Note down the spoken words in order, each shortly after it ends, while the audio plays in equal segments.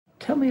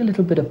Tell me a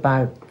little bit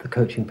about the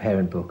Coaching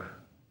Parent book.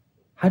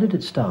 How did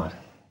it start?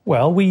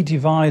 Well, we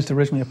devised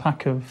originally a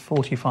pack of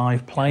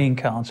 45 playing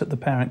cards that the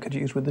parent could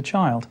use with the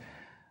child.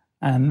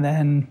 And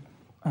then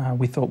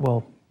we thought,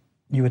 well,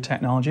 newer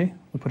technology,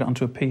 we put it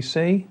onto a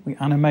PC, we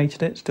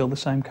animated it, still the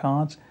same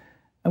cards.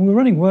 And we were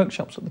running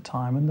workshops at the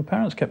time, and the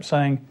parents kept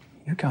saying,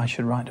 you guys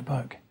should write a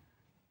book.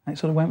 And it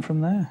sort of went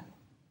from there.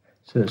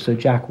 So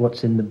Jack,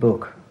 what's in the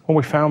book? Well,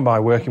 we found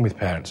by working with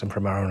parents and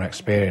from our own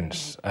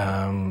experience,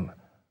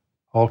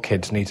 all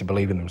kids need to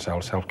believe in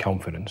themselves,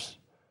 self-confidence.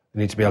 They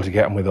need to be able to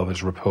get on with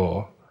others,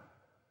 rapport.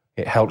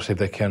 It helps if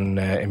they can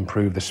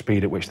improve the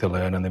speed at which they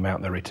learn and the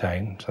amount they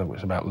retain, so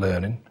it's about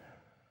learning.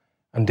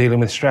 And dealing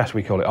with stress,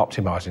 we call it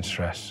optimising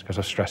stress,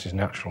 because stress is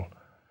natural.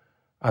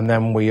 And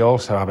then we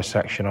also have a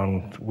section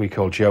on, we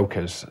call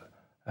jokers,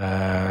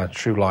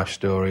 true life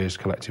stories,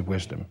 collective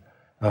wisdom.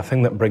 And the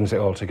thing that brings it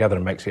all together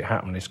and makes it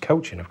happen is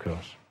coaching, of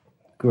course.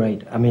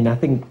 Great. I mean, I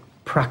think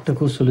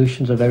practical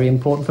solutions are very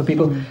important for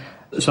people.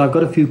 So I've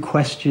got a few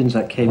questions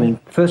that came in.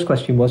 First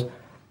question was,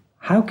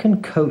 how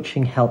can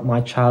coaching help my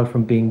child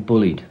from being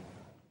bullied?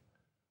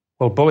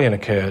 Well, bullying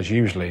occurs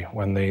usually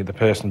when the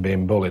person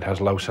being bullied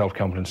has low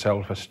self-confidence,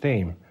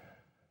 self-esteem.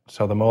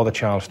 So the more the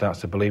child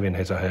starts to believe in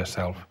his or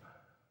herself,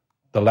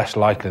 the less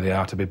likely they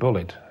are to be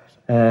bullied.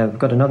 I've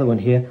got another one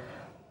here.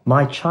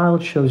 My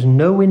child shows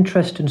no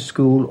interest in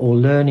school or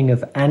learning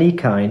of any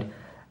kind,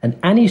 and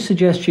any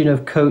suggestion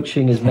of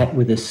coaching is met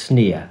with a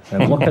sneer.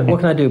 What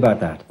can I do about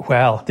that?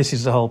 Well, this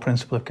is the whole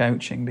principle of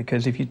coaching,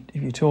 because if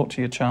you talk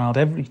to your child,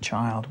 every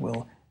child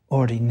will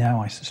already know,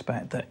 I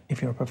suspect, that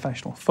if you're a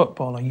professional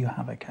footballer, you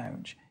have a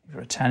coach. If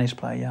you're a tennis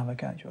player, you have a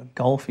coach. If you're a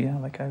golfer, you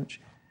have a coach.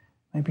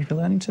 Maybe if you're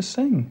learning to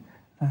sing,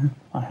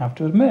 I have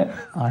to admit,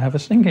 I have a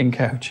singing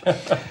coach.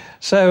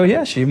 So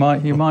yes, you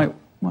might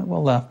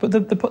well laugh. But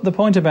the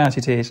point about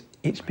it is,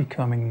 it's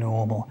becoming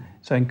normal.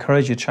 So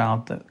encourage your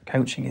child that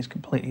coaching is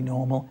completely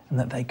normal and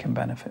that they can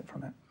benefit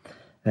from it.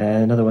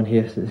 Another one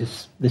here.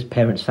 This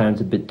parent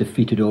sounds a bit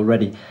defeated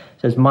already. It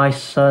says, my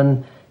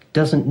son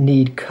doesn't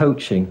need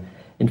coaching.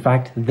 In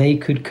fact, they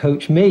could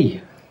coach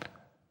me.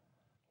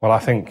 Well, I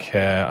think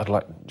I'd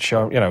like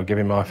to give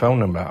him my phone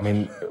number. I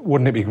mean,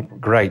 wouldn't it be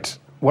great?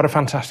 What a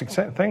fantastic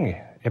thing.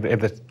 If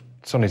the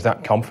son is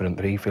that confident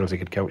that he feels he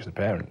could coach the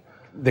parent,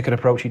 they could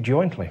approach it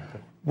jointly.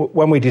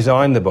 When we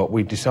designed the book,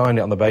 we designed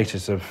it on the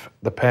basis of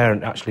the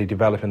parent actually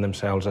developing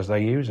themselves as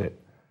they use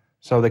it.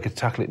 So they could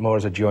tackle it more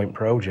as a joint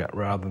project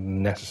rather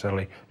than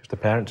necessarily just the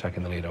parent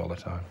taking the lead all the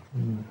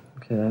time.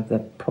 Okay,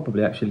 that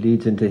probably actually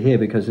leads into here,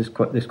 because this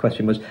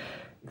question was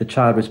the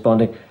child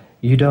responding,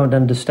 you don't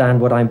understand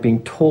what I'm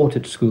being taught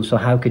at school, so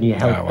how can you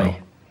help me?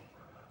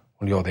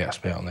 Well, you're the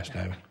expert on this,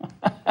 David.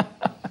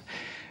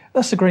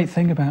 That's the great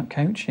thing about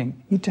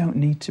coaching. You don't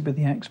need to be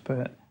the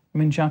expert. I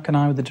mean, Jack and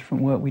I, with the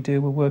different work we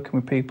do, we're working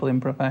with people in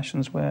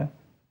professions where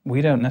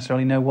we don't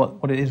necessarily know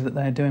what it is that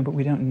they're doing, but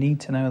we don't need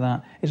to know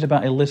that. It's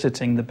about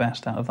eliciting the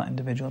best out of that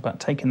individual, about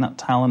taking that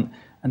talent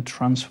and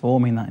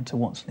transforming that into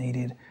what's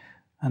needed.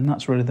 And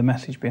that's really the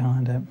message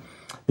behind it.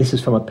 This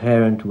is from a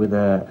parent with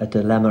a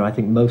dilemma I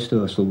think most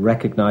of us will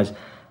recognise.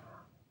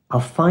 I'll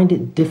find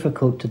it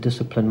difficult to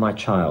discipline my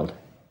child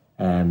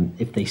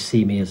if they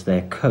see me as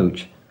their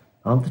coach.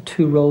 Aren't the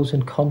two roles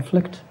in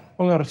conflict?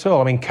 Well, not at all.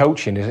 I mean,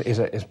 coaching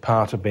is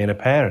part of being a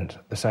parent,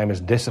 the same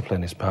as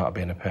discipline is part of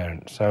being a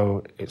parent.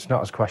 So it's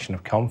not a question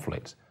of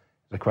conflict.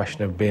 It's a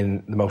question of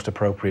being the most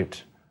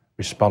appropriate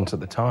response at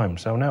the time.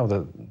 So no,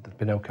 there'd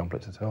be no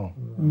conflict at all.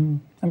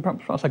 And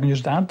perhaps I can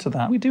just add to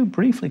that. We do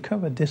briefly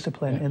cover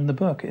discipline in the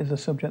book. It is a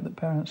subject that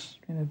parents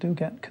do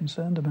get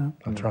concerned about.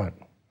 That's right.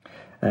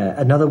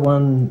 Another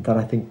one that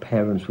I think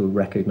parents will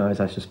recognise,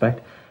 I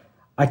suspect,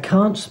 I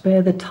can't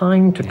spare the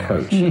time to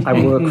coach.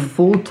 I work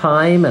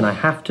full-time and I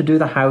have to do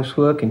the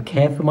housework and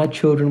care for my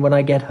children when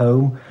I get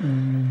home.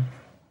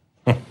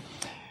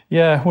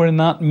 Yeah, we're in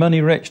that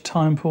money-rich,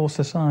 time-poor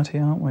society,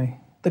 aren't we?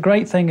 The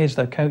great thing is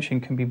that coaching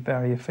can be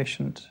very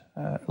efficient.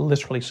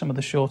 Literally, some of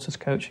the shortest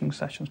coaching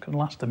sessions can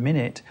last a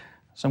minute.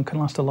 Some can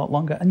last a lot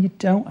longer. And you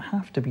don't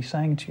have to be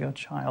saying to your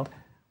child,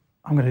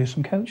 I'm going to do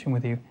some coaching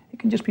with you. It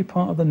can just be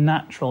part of the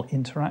natural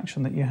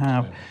interaction that you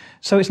have. Yeah.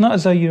 So it's not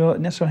as though you're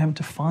necessarily having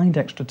to find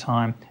extra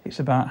time.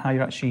 It's about how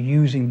you're actually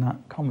using that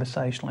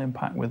conversational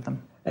impact with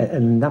them.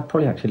 And that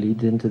probably actually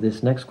leads into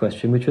this next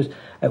question, which was,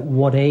 at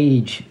what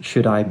age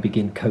should I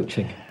begin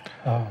coaching?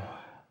 Well,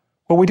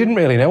 we didn't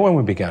really know when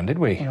we began, did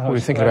we? We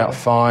were thinking about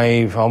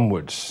 5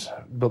 onwards.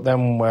 But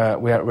then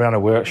we ran a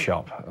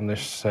workshop, and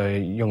this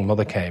young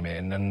mother came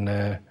in, and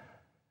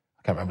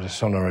I can't remember, it was a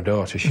son or a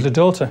daughter. It was a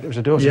daughter. It was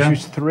a daughter. Yeah. She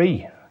was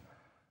 3.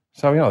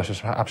 So, this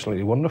was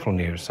absolutely wonderful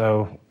news.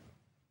 So,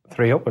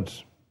 3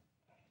 upwards.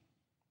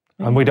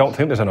 And we don't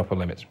think there's an upper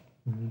limit.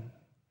 Mm-hmm.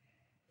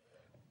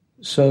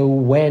 So,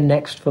 where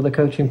next for the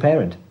coaching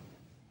parent?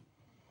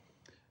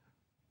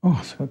 Oh,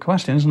 that's a good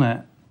question, isn't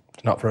it?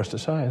 It's not for us to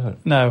say, is it?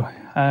 No,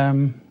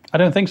 I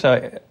don't think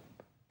so.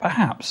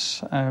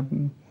 Perhaps,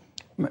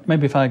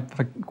 maybe if I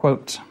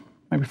quote,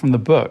 maybe from the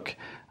book,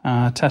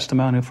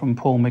 testimonial from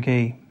Paul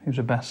McGee, who's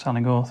a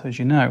best-selling author, as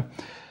you know.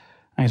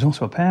 And he's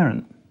also a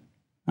parent.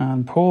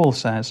 And Paul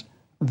says,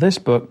 this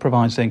book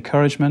provides the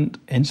encouragement,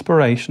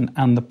 inspiration,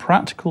 and the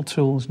practical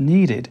tools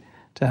needed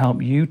to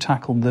help you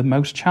tackle the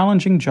most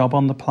challenging job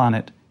on the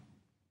planet,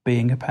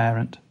 being a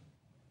parent.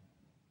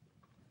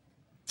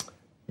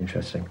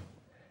 Interesting.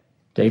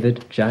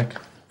 David, Jack,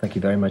 thank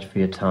you very much for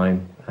your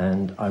time,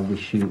 and I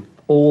wish you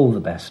all the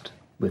best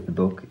with the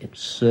book. It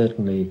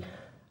certainly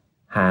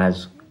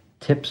has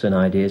tips and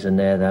ideas in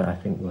there that I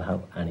think will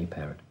help any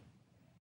parent.